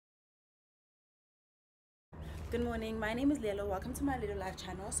Good morning, my name is Lelo. Welcome to my Little Life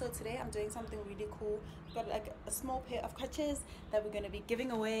channel. So today I'm doing something really cool. We've got like a small pair of crutches that we're going to be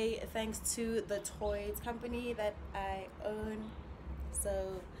giving away thanks to the Toyds company that I own.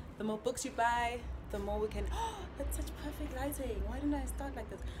 So the more books you buy, the more we can... Oh, that's such perfect lighting. Why didn't I start like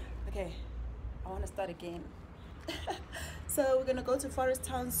this? Okay, I want to start again. So we're going to go to Forest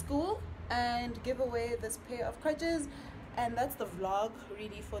Town School and give away this pair of crutches. And that's the vlog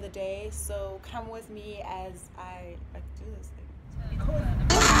really for the day, so come with me as I like do this thing.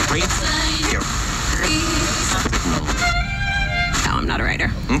 No, I'm not a writer.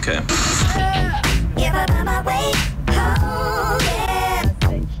 Okay. If I find my way home,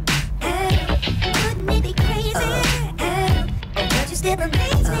 wouldn't it be crazy? But you still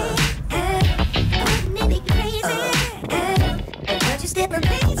amaze me. Wouldn't it be crazy? But you still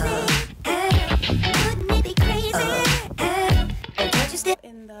amaze me. Wouldn't it be crazy?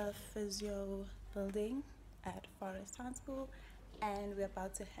 In the physio building at Forest Town School, and we're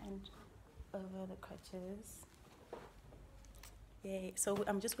about to hand over the crutches. Yay. So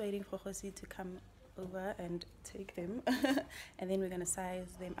I'm just waiting for Josie to come over and take them and then we're gonna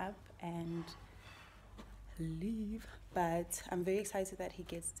size them up and leave. But I'm very excited that he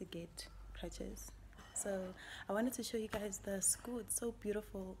gets to get crutches. So I wanted to show you guys the school. It's so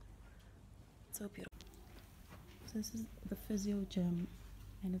beautiful, so beautiful. So this is the physio gym,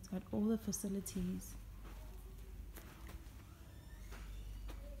 and it's got all the facilities.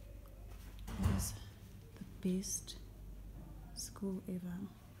 It is the best school ever.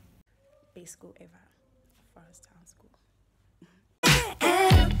 Best school ever. Forest Town School.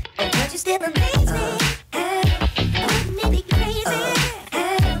 But you still amaze me. Wouldn't it be crazy?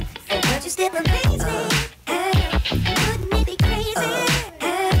 But you still amaze me. Wouldn't it be crazy?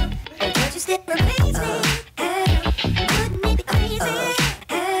 But you still amaze me.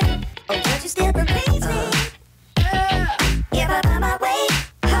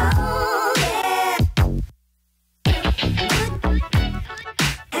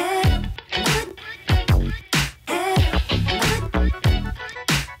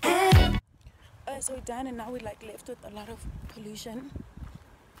 So we're done, and now we're like left with a lot of pollution,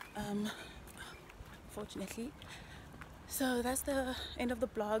 fortunately. So that's the end of the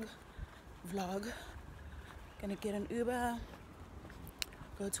vlog. Gonna get an Uber,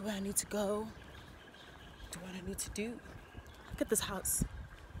 go to where I need to go, do what I need to do. Look at this house,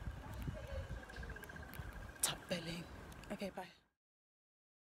 top billing. Okay, bye.